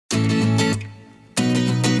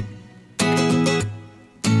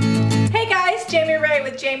Jamie Ray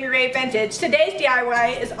with Jamie Ray Vintage. Today's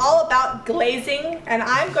DIY is all about glazing, and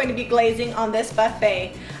I'm going to be glazing on this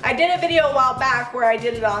buffet. I did a video a while back where I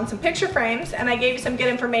did it on some picture frames and I gave you some good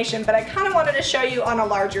information, but I kind of wanted to show you on a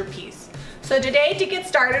larger piece. So today, to get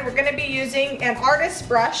started, we're going to be using an artist's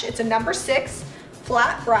brush. It's a number 6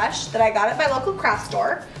 flat brush that I got at my local craft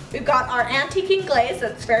store. We've got our antiquing glaze,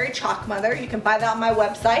 that's Fairy Chalk Mother. You can buy that on my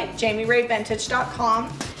website,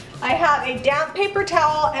 jamirayvintage.com. I have a damp paper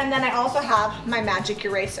towel, and then I also have my magic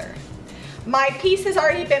eraser. My piece has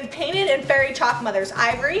already been painted in Fairy Chalk Mother's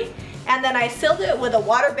ivory, and then I sealed it with a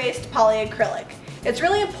water-based polyacrylic. It's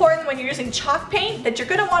really important when you're using chalk paint that you're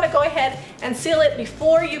going to want to go ahead and seal it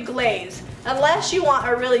before you glaze, unless you want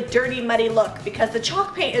a really dirty, muddy look, because the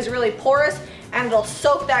chalk paint is really porous and it'll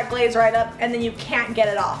soak that glaze right up and then you can't get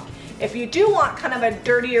it off. If you do want kind of a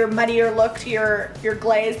dirtier, muddier look to your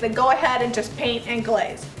glaze, then go ahead and just paint and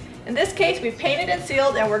glaze. In this case, we've painted and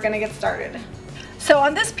sealed, and we're going to get started. So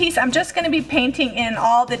on this piece, I'm just going to be painting in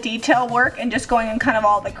all the detail work and just going in kind of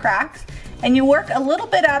all the cracks. And you work a little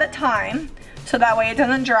bit at a time, so that way it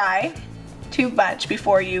doesn't dry too much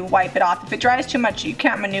before you wipe it off. If it dries too much, you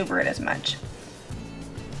can't maneuver it as much.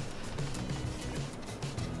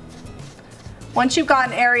 Once you've got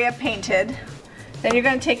an area painted, then you're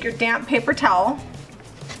going to take your damp paper towel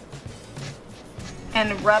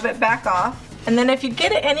and rub it back off. And then if you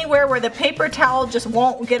get it anywhere where the paper towel just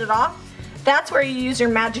won't get it off, that's where you use your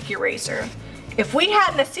magic eraser. If we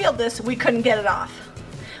hadn't sealed this, we couldn't get it off.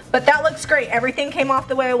 But that looks great. Everything came off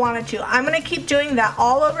the way I wanted to. I'm going to keep doing that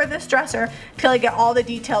all over this dresser till I get all the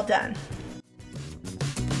detail done.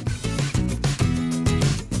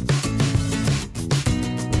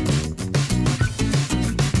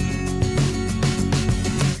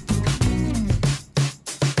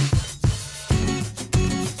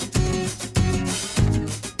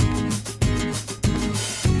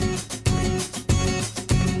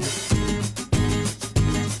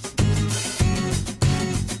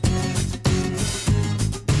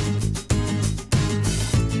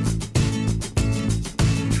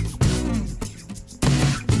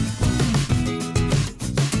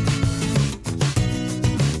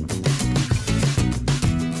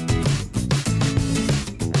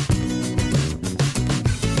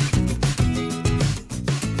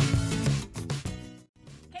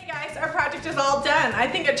 Is all done. I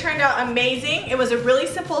think it turned out amazing. It was a really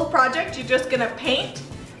simple project. You're just gonna paint,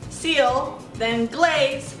 seal, then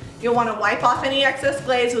glaze. You'll want to wipe off any excess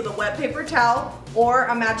glaze with a wet paper towel or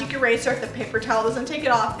a magic eraser if the paper towel doesn't take it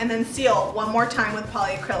off, and then seal one more time with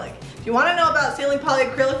polyacrylic. If you want to know about sealing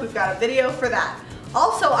polyacrylic, we've got a video for that.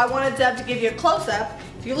 Also, I wanted Deb to give you a close-up.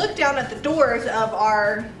 If you look down at the doors of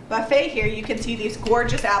our buffet here, you can see these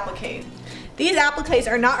gorgeous appliques. These appliques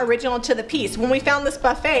are not original to the piece. When we found this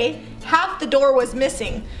buffet, half the door was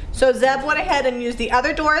missing. So Zeb went ahead and used the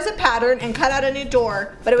other door as a pattern and cut out a new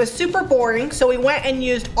door, but it was super boring, so we went and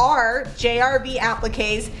used our JRV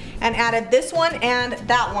appliques and added this one and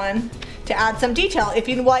that one to add some detail. If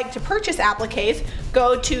you'd like to purchase appliques,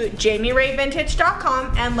 go to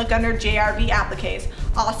jamirayvintage.com and look under JRV appliques.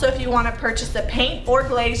 Also, if you want to purchase the paint or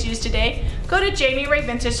glaze used today, go to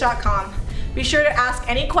jamirayvintage.com. Be sure to ask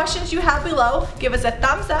any questions you have below, give us a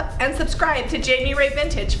thumbs up, and subscribe to Jamie Ray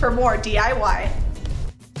Vintage for more DIY.